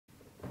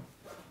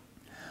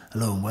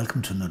Hello and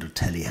welcome to another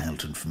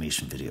telehealth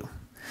information video.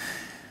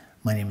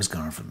 My name is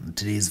Garvin and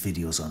today's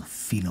video is on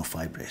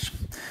Fenofibrate.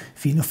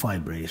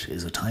 Fenofibrate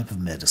is a type of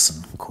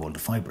medicine called a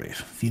fibrate.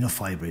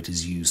 Fenofibrate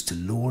is used to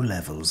lower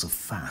levels of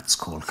fats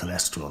called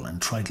cholesterol and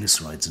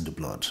triglycerides in the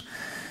blood.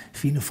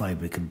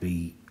 Fenofibrate can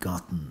be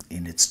gotten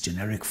in its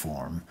generic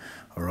form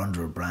or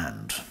under a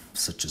brand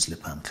such as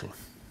Lipantil.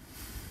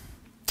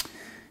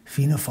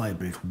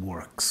 Fenofibrate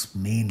works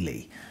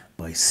mainly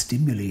by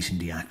stimulating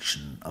the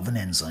action of an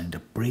enzyme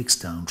that breaks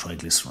down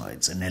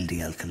triglycerides and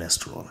LDL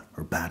cholesterol,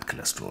 or bad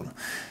cholesterol.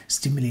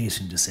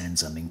 Stimulating this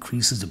enzyme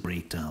increases the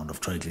breakdown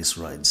of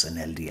triglycerides and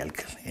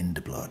LDL in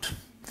the blood.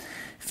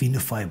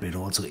 Fenofibrate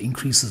also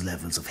increases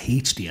levels of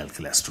HDL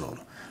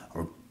cholesterol,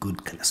 or good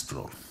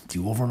cholesterol. The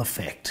overall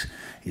effect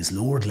is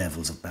lowered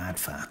levels of bad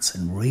fats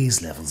and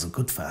raised levels of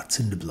good fats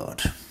in the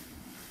blood.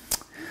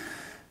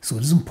 So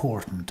it is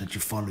important that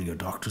you follow your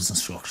doctor's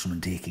instruction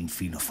when taking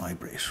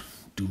Fenofibrate.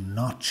 Do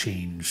not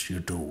change your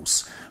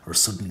dose or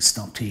suddenly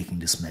stop taking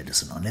this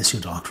medicine unless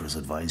your doctor has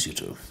advised you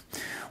to.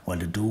 While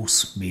the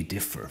dose may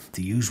differ,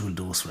 the usual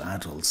dose for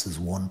adults is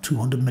one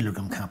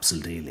 200mg capsule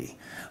daily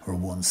or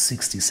one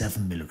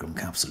 67mg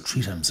capsule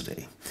 3 times a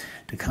day.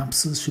 The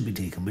capsules should be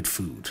taken with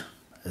food,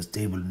 as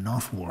they will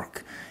not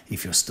work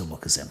if your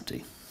stomach is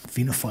empty.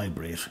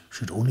 Fenofibrate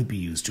should only be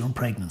used during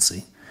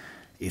pregnancy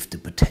if the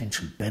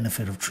potential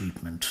benefit of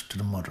treatment to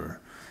the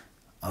mother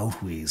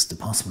outweighs the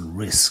possible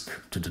risk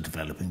to the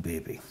developing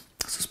baby.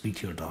 So speak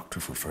to your doctor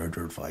for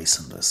further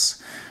advice on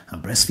this.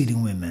 And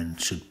breastfeeding women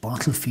should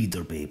bottle feed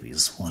their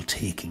babies while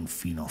taking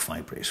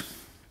Fenofibrate.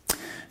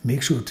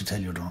 Make sure to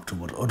tell your doctor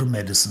what other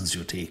medicines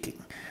you're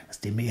taking, as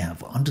they may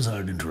have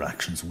undesired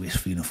interactions with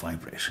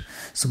Fenofibrate.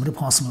 Some of the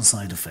possible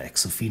side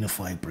effects of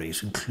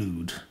Fenofibrate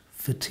include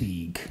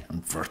fatigue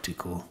and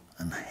vertigo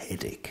and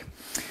headache.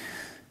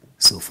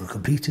 So for a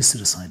complete list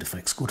of the side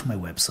effects, go to my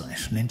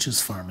website,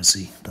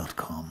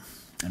 lynchespharmacy.com.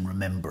 And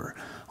remember,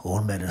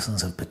 all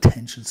medicines have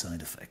potential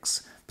side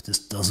effects, but this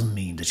doesn't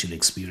mean that you'll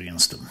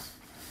experience them.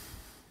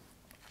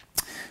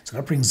 So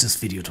that brings this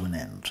video to an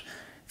end.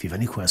 If you have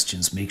any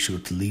questions, make sure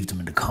to leave them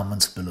in the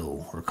comments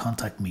below or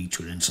contact me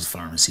through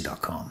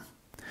lynchespharmacy.com.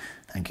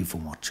 Thank you for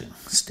watching.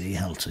 Stay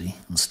healthy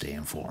and stay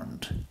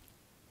informed.